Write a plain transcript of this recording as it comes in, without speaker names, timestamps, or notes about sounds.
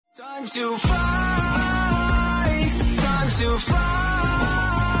Time to fly, time to fly.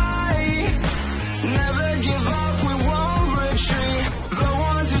 Never give up, we won't retreat. The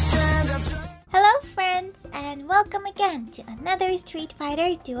ones who stand after. Hello friends, and welcome again to another Street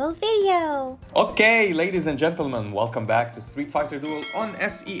Fighter Duel video. Okay, ladies and gentlemen, welcome back to Street Fighter Duel on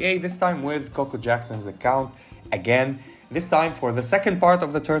SEA, this time with Coco Jackson's account again. This time for the second part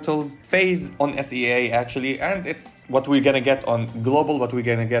of the Turtles phase on SEA actually, and it's what we're gonna get on Global, what we're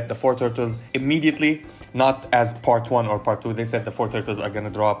gonna get the 4 Turtles immediately, not as part 1 or part 2. They said the 4 Turtles are gonna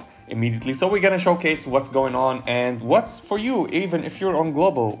drop immediately. So we're gonna showcase what's going on and what's for you, even if you're on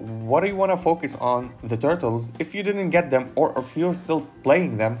Global. What do you wanna focus on the Turtles if you didn't get them, or if you're still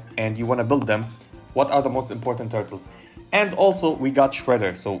playing them and you wanna build them? What are the most important Turtles? And also, we got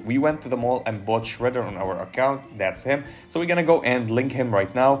Shredder. So we went to the mall and bought Shredder on our account. That's him. So we're gonna go and link him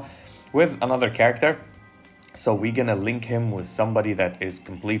right now with another character. So we're gonna link him with somebody that is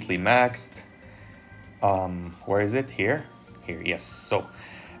completely maxed. Where is it? Here? Here, yes. So,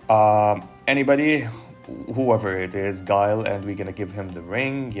 anybody, whoever it is, Guile, and we're gonna give him the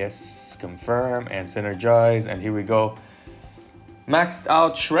ring. Yes, confirm and synergize. And here we go. Maxed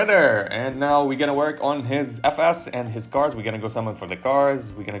out Shredder, and now we're gonna work on his FS and his cars. We're gonna go summon for the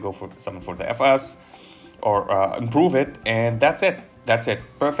cars, we're gonna go for summon for the FS, or improve it, and that's it.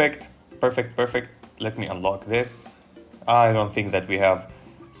 Perfect. Let me unlock this. I don't think that we have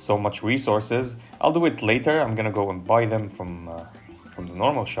so much resources. I'll do it later. I'm gonna go and buy them from the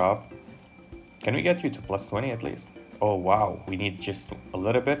normal shop. Can we get you to plus 20 at least? Oh wow, we need just a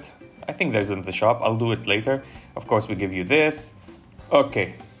little bit. I think there's in the shop. I'll do it later. Of course, we give you this.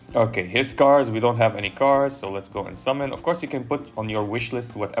 Okay, his cars, we don't have any cars, so let's go and summon. Of course, you can put on your wish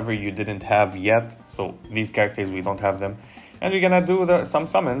list whatever you didn't have yet. So these characters, we don't have them. And we're gonna do some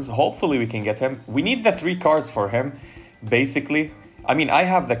summons. Hopefully we can get him. We need the 3 cars for him, basically. I mean, I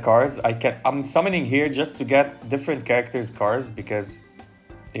have the cars. I'm summoning here just to get different characters' cars, because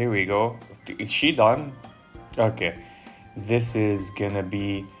here we go. Is she done? Okay, this is gonna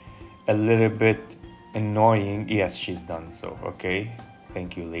be a little bit annoying. Yes, she's done. So okay,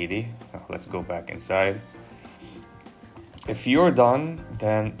 thank you, lady. Now, let's go back inside. If you're done,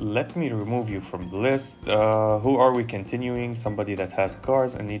 then let me remove you from the list. Who are we continuing? Somebody that has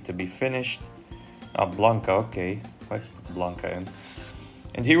cars and need to be finished. Blanca. Okay, let's put Blanca in.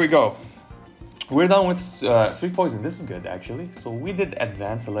 And here we go. We're done with Street Poison. This is good actually. So we did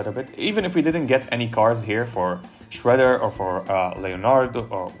advance a little bit, even if we didn't get any cars here for Shredder or for Leonardo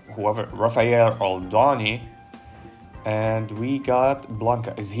or whoever, Raphael or Donnie. And we got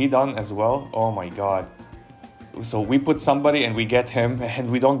Blanca. Is he done as well? Oh my god. So we put somebody and we get him,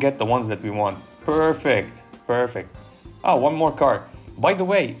 and we don't get the ones that we want. Perfect. Oh, one more car. By the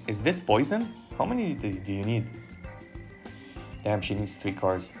way, is this Poison? How many do you need? Damn, she needs 3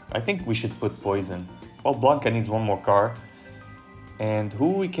 cars. I think we should put Poison. Well, Blanca needs 1 more car. And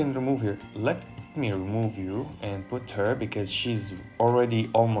who we can remove here? Let me remove you and put her, because she's already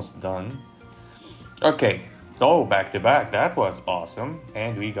almost done. Okay. Oh, back to back. That was awesome.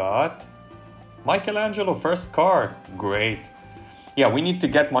 And we got Michelangelo first card. Great. Yeah, we need to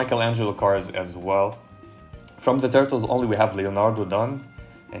get Michelangelo cars as well. From the Turtles only, we have Leonardo done.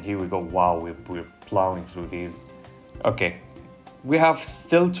 And here we go. Wow, we're plowing through these. Okay. We have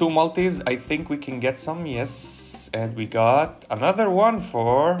still 2 multis. I think we can get some. Yes. And we got another one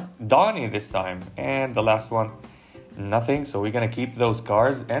for Donnie this time. And the last one, nothing. So we're going to keep those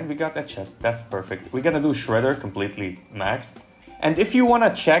cars. And we got a chest. That's perfect. We're going to do Shredder completely maxed. And if you want to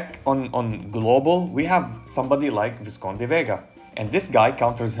check on Global, we have somebody like Visconde Vega. And this guy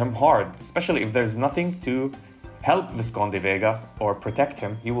counters him hard. Especially if there's nothing to help Visconde Vega or protect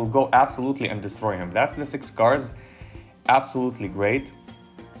him. He will go absolutely and destroy him. That's the 6 cars. Absolutely great.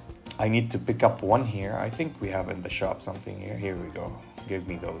 I need to pick up 1 here. I think we have in the shop something here. Here we go. Give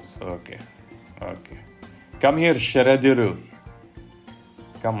me those. Okay. Come here, Shredder.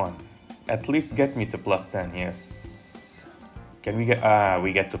 Come on. At least get me to plus 10. Yes. Can we get...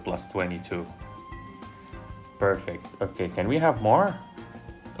 we get to plus 22. Perfect. Okay, can we have more?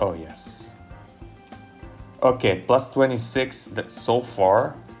 Oh, yes. Okay, plus 26 so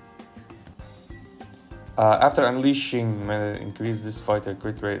far. After unleashing, increase this fighter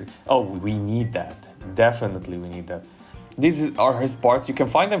crit rate. Oh, we need that. Definitely we need that. These are his parts. You can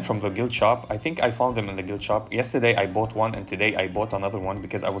find them from the guild shop. I think I found them in the guild shop. Yesterday I bought one, and today I bought another one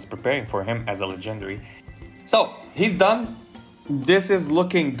because I was preparing for him as a legendary. So, he's done. This is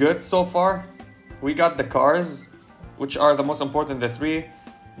looking good so far. We got the cars, which are the most important, the 3.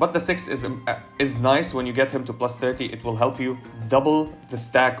 But the 6 is nice. When you get him to plus 30, it will help you double the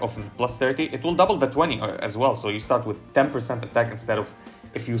stack of the plus 30. It will double the 20 as well. So you start with 10% attack instead of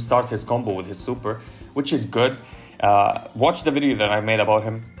if you start his combo with his super, which is good. Watch the video that I made about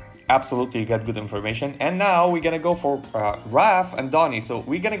him. Absolutely, you get good information. And now we're gonna go for Raph and Donnie. So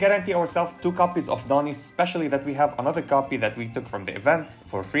we're gonna guarantee ourselves 2 copies of Donnie, especially that we have another copy that we took from the event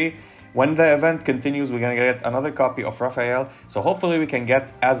for free. When the event continues, we're gonna get another copy of Raphael. So hopefully we can get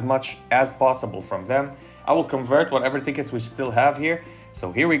as much as possible from them. I will convert whatever tickets we still have here.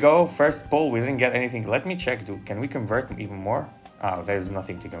 So here we go. First pull, we didn't get anything. Let me check. Can we convert even more? Oh, there's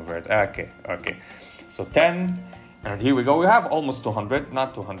nothing to convert. Okay. So 10. And here we go. We have almost 200,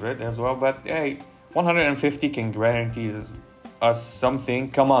 not 200 as well, but hey, 150 can guarantee us something.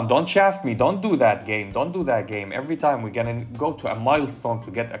 Come on, don't shaft me. Don't do that game. Don't do that game. Every time we're gonna go to a milestone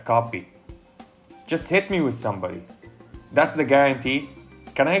to get a copy. Just hit me with somebody. That's the guarantee.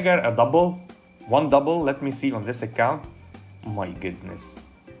 Can I get a double? One double? Let me see on this account. My goodness.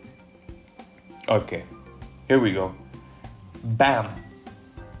 Okay, here we go. Bam.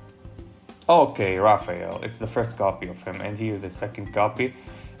 Okay, Raphael. It's the first copy of him. And here the second copy.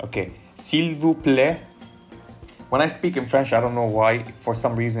 Okay. S'il vous plaît. When I speak in French, I don't know why. For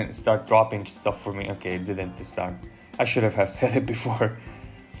some reason, it started dropping stuff for me. Okay, it didn't this time. I should have said it before.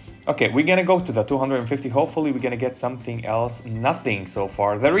 Okay, we're gonna go to the 250. Hopefully, we're gonna get something else. Nothing so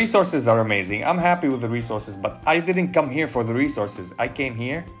far. The resources are amazing. I'm happy with the resources, but I didn't come here for the resources. I came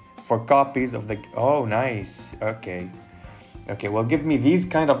here for copies of the... Oh, nice. Okay. Okay, well, give me these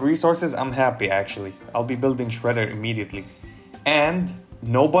kind of resources. I'm happy, actually. I'll be building Shredder immediately. And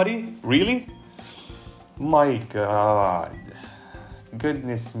nobody? Really? My God.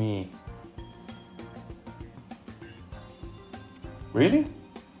 Goodness me. Really?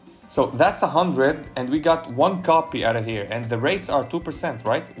 So that's 100, and we got 1 copy out of here. And the rates are 2%,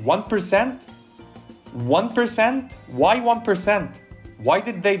 right? 1%? 1%? Why 1%? Why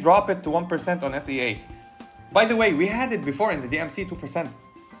did they drop it to 1% on SEA? By the way, we had it before in the DMC, 2%.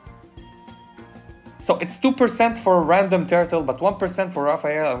 So it's 2% for a random turtle, but 1% for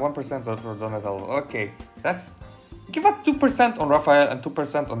Raphael and 1% for Donatello. Okay, that's... Give up 2% on Raphael and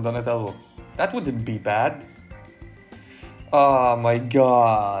 2% on Donatello. That wouldn't be bad. Oh my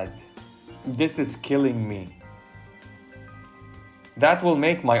God. This is killing me. That will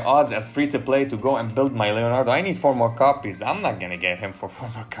make my odds as free to play to go and build my Leonardo. I need 4 more copies. I'm not gonna get him for 4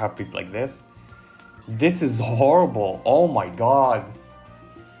 more copies like this. This is horrible. Oh my God.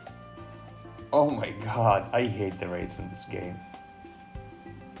 Oh my God. I hate the rates in this game.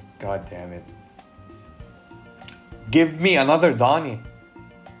 God damn it. Give me another Donnie.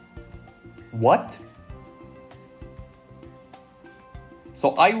 What?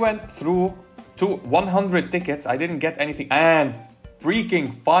 So I went through 100 tickets. I didn't get anything. And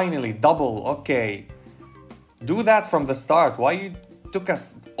freaking finally double. Okay. Do that from the start. Why you took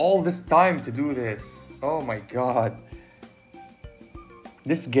us all this time to do this? Oh my God.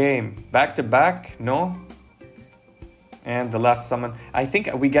 This game. Back to back? No? And the last summon. I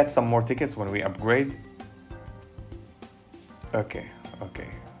think we get some more tickets when we upgrade. Okay.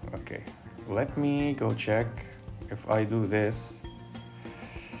 Let me go check if I do this.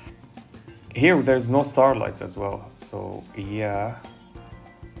 Here, there's no starlights as well. So, yeah.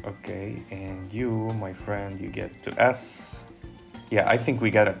 Okay, and you, my friend, you get to S. Yeah, I think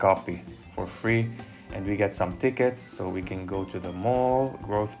we get a copy for free. And we get some tickets, so we can go to the mall,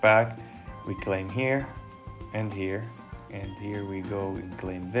 growth pack. We claim here, and here. And here we go and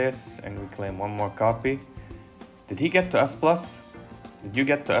claim this, and we claim 1 more copy. Did he get to S+? Did you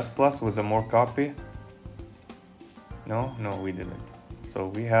get to S+ with the more copy? No, we didn't. So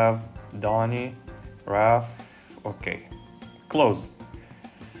we have Donnie, Raph. Okay, close.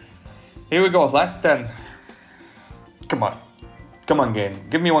 Here we go, last 10. Come on game,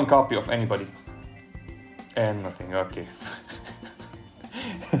 give me 1 copy of anybody. And nothing, okay.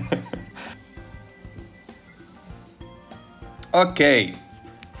 Okay,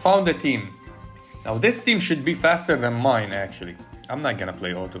 found a team. Now this team should be faster than mine actually. I'm not gonna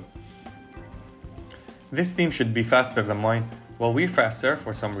play auto. This team should be faster than mine. Well, we're faster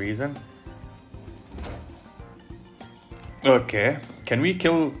for some reason. Okay, can we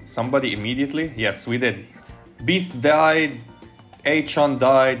kill somebody immediately? Yes, we did. Beast died, Achon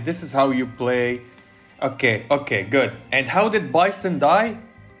died. This is how you play. Okay, good. And how did Bison die?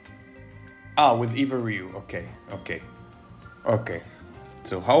 Ah, with Eva Ryu. Okay.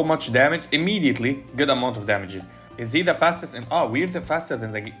 So how much damage? Immediately, good amount of damages. Is he the fastest? We're the faster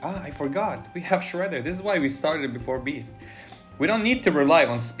than Zagi. I forgot. We have Shredder. This is why we started before Beast. We don't need to rely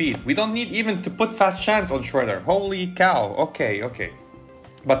on speed. We don't need even to put fast chant on Shredder. Holy cow. Okay.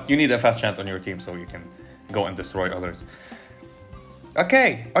 But you need a fast chant on your team so you can go and destroy others.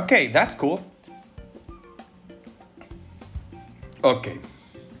 Okay, that's cool. Okay,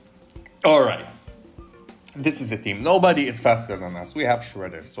 Alright. This is a team. Nobody is faster than us. We have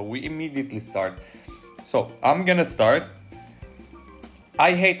Shredder. So we immediately start. So I'm gonna start.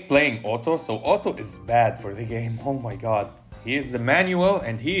 I hate playing Auto. So Auto is bad for the game. Oh my god. Here's the manual.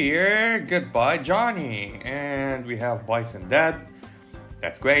 And here, goodbye Johnny. And we have Bison dead.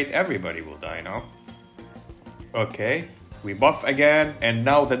 That's great. Everybody will die now. Okay. We buff again. And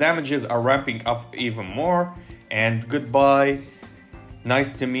now the damages are ramping up even more. And goodbye.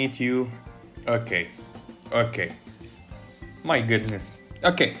 Nice to meet you. Okay. Okay. My goodness.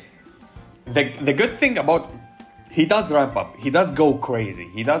 Okay. The good thing about... He does ramp up. He does go crazy.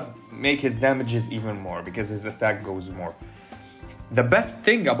 He does make his damages even more because his attack goes more. The best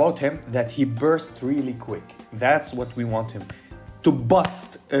thing about him that he bursts really quick. That's what we want him. To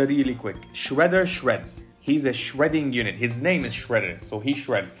bust really quick. Shredder shreds. He's a shredding unit. His name is Shredder. So he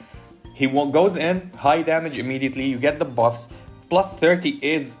shreds. He goes in, high damage immediately. You get the buffs. Plus 30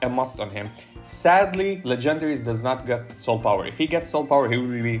 is a must on him. Sadly, Legendaries does not get Soul Power. If he gets Soul Power, he will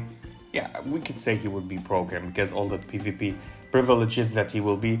be... Yeah, we could say he would be broken because all the PvP privileges that he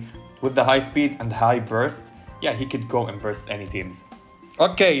will be with the high speed and high burst. Yeah, he could go and burst any teams.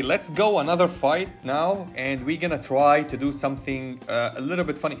 Okay, let's go another fight now. And we're gonna try to do something a little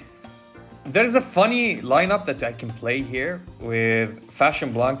bit funny. There's a funny lineup that I can play here with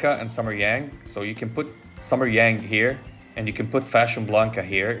Fashion Blanca and Summer Yang. So you can put Summer Yang here and you can put Fashion Blanca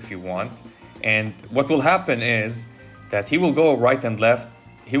here if you want. And what will happen is that he will go right and left.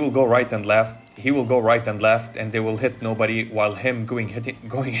 He will go right and left. He will go right and left, and they will hit nobody while him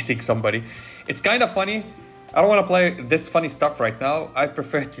hitting somebody. It's kind of funny. I don't want to play this funny stuff right now. I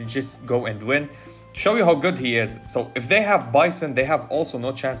prefer to just go and win. Show you how good he is. So if they have Bison, they have also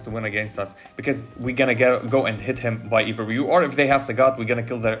no chance to win against us because we're gonna go and hit him by either you, or if they have Sagat, we're gonna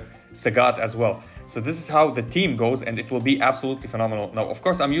kill their Sagat as well. So this is how the team goes, and it will be absolutely phenomenal. Now, of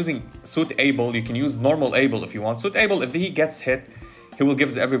course, I'm using Suit Able. You can use normal Able if you want. Suit Able, if he gets hit, he will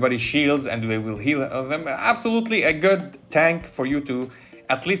give everybody shields and they will heal them. Absolutely a good tank for you to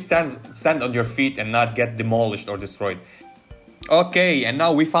at least stand on your feet and not get demolished or destroyed. Okay, and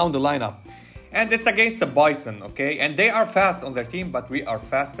now we found the lineup. And it's against the Bison, okay? And they are fast on their team, but we are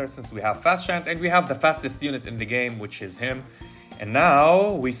faster since we have Fast Chant. And we have the fastest unit in the game, which is him. And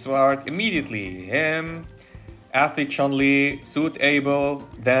now we start immediately. Him, Athlete Chun-Li, Suit Able,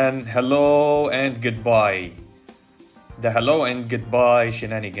 then hello and goodbye. The hello and goodbye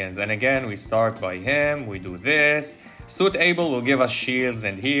shenanigans. And again, we start by him. We do this. Suit Able will give us shields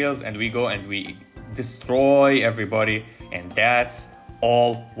and heals. And we go and we destroy everybody. And that's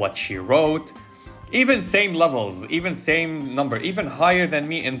all what she wrote. Even same levels, even same number, even higher than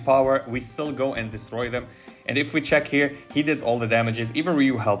me in power, we still go and destroy them. And if we check here, he did all the damages. Even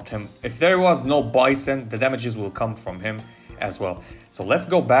Ryu helped him. If there was no Bison, the damages will come from him as well. So let's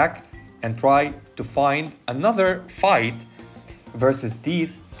go back and try to find another fight versus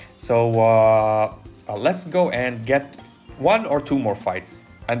these. So let's go and get one or two more fights.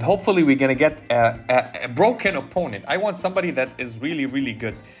 And hopefully we're gonna get a broken opponent. I want somebody that is really, really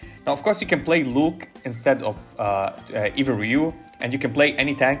good. Now, of course, you can play Luke instead of either Ryu. And you can play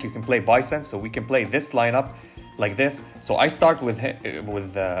any tank. You can play Bison. So we can play this lineup like this. So I start with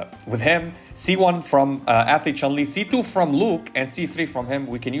him. C1 from Athlete Chun-Li, C2 from Luke, and C3 from him.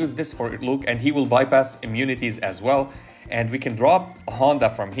 We can use this for Luke, and he will bypass immunities as well. And we can drop a Honda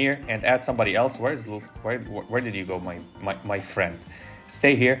from here and add somebody else. Where is Luke? Where did you go, my friend?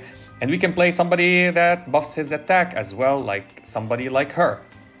 Stay here. And we can play somebody that buffs his attack as well, like somebody like her.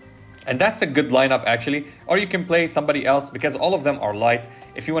 And that's a good lineup actually. Or you can play somebody else because all of them are light.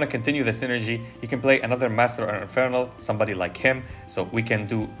 If you want to continue the synergy, you can play another Master or Infernal, somebody like him. So we can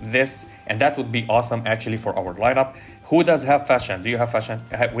do this, and that would be awesome actually for our lineup. Who does have Fast Chant? Do you have Fast Chant?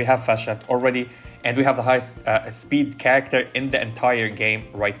 We have Fast Chant already, and we have the highest speed character in the entire game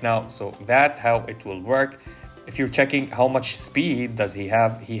right now. So that's how it will work. If you're checking how much speed does he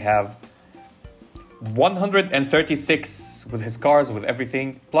have 136 with his cars, with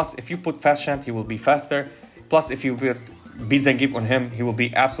everything. Plus, if you put Fast Chant, he will be faster. Plus, if you put Bizangief on him, he will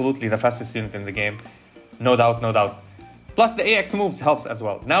be absolutely the fastest unit in the game. No doubt, no doubt. Plus, the AX moves helps as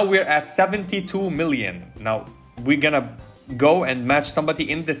well. Now we're at 72 million. Now, we're gonna go and match somebody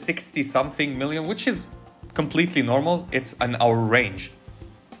in the 60-something million, which is completely normal. It's in our range.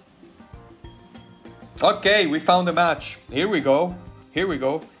 Okay, we found a match. Here we go. Here we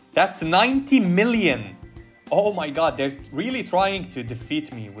go. That's 90 million. Oh my god, they're really trying to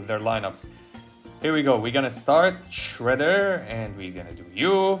defeat me with their lineups. Here we go. We're gonna start Shredder, and we're gonna do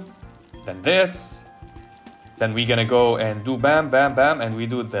you. Then this. Then we're gonna go and do bam, bam, bam, and we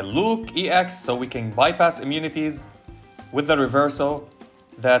do the Luke EX so we can bypass immunities with the reversal.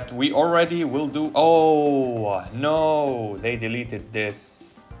 that we already will do. Oh, no, they deleted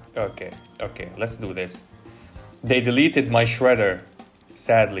this. Okay, let's do this. They deleted my Shredder,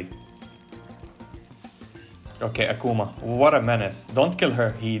 sadly. Okay, Akuma, what a menace. Don't kill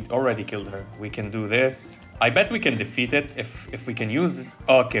her, he already killed her. We can do this. I bet we can defeat it if we can use this.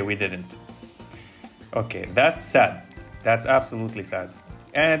 Okay, we didn't. Okay, that's sad. That's absolutely sad.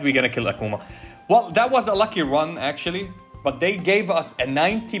 And we're gonna kill Akuma. Well, that was a lucky run, actually. But they gave us a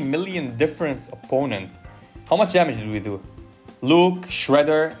 90 million difference opponent. How much damage did we do? Luke,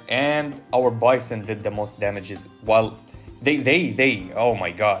 Shredder, and our Bison did the most damages. While they, oh my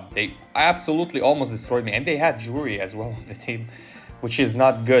god, they absolutely almost destroyed me. And they had Jury as well on the team, which is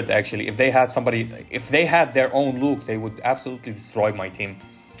not good, actually. If they had somebody, if they had their own Luke, they would absolutely destroy my team.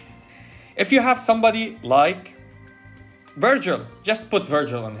 If you have somebody like Virgil, just put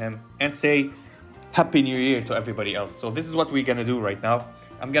Virgil on him and say Happy New Year to everybody else. So this is what we're gonna do right now.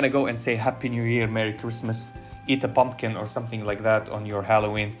 I'm gonna go and say Happy New Year, Merry Christmas, eat a pumpkin or something like that on your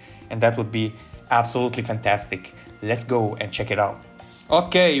Halloween, and that would be absolutely fantastic. Let's go and check it out.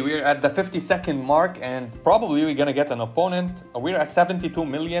 Okay, we're at the 50-second mark, and probably we're gonna get an opponent. We're at 72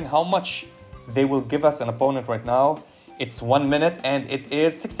 million. How much they will give us an opponent right now? It's 1 minute, and it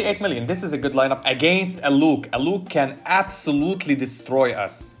is 68 million. This is a good lineup against a Luke. A Luke can absolutely destroy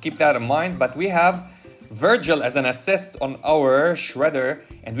us. Keep that in mind. But we have Virgil as an assist on our Shredder,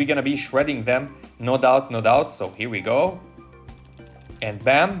 and we're gonna be shredding them, no doubt, no doubt. So here we go, and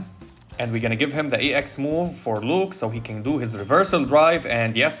bam. And we're gonna give him the EX move for Luke so he can do his reversal drive.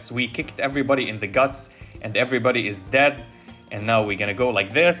 And yes, we kicked everybody in the guts, and everybody is dead. And now we're gonna go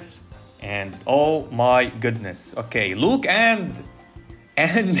like this. And oh my goodness. Okay, Luke and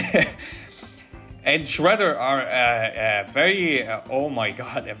Shredder are very, oh my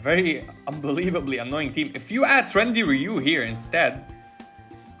god, a very unbelievably annoying team. If you add Trendy Ryu here instead,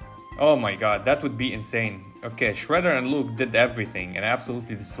 oh my god, that would be insane. Okay, Shredder and Luke did everything and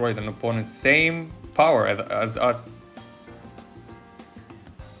absolutely destroyed an opponent's same power as us.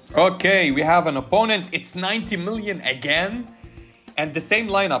 Okay, we have an opponent. It's 90 million again. And the same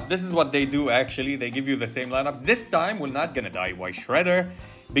lineup. This is what they do, actually. They give you the same lineups. This time, we're not gonna die. Why Shredder?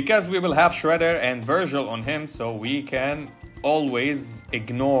 Because we will have Shredder and Virgil on him, so we can always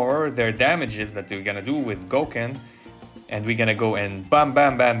ignore their damages that we're gonna do with Goken. And we're gonna go and bam,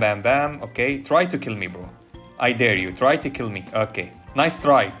 bam, bam, bam, bam. Okay, try to kill me, bro. I dare you. Try to kill me. Okay, nice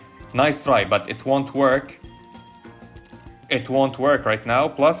try. Nice try, but it won't work. It won't work right now.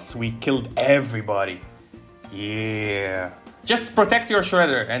 Plus, we killed everybody. Yeah. Just protect your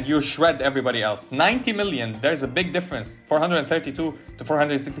Shredder and you shred everybody else. 90 million, there's a big difference. 432 to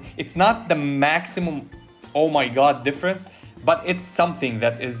 460. It's not the maximum, oh my god, difference, but it's something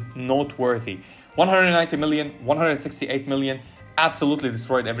that is noteworthy. 190 million, 168 million, absolutely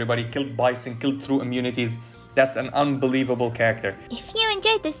destroyed everybody. Killed Bison, killed through immunities. That's an unbelievable character. If you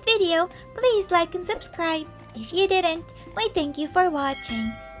enjoyed this video, please like and subscribe. If you didn't, we thank you for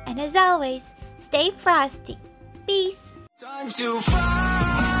watching. And as always, stay frosty. Peace. Time to fight,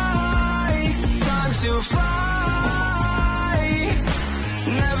 time to fight.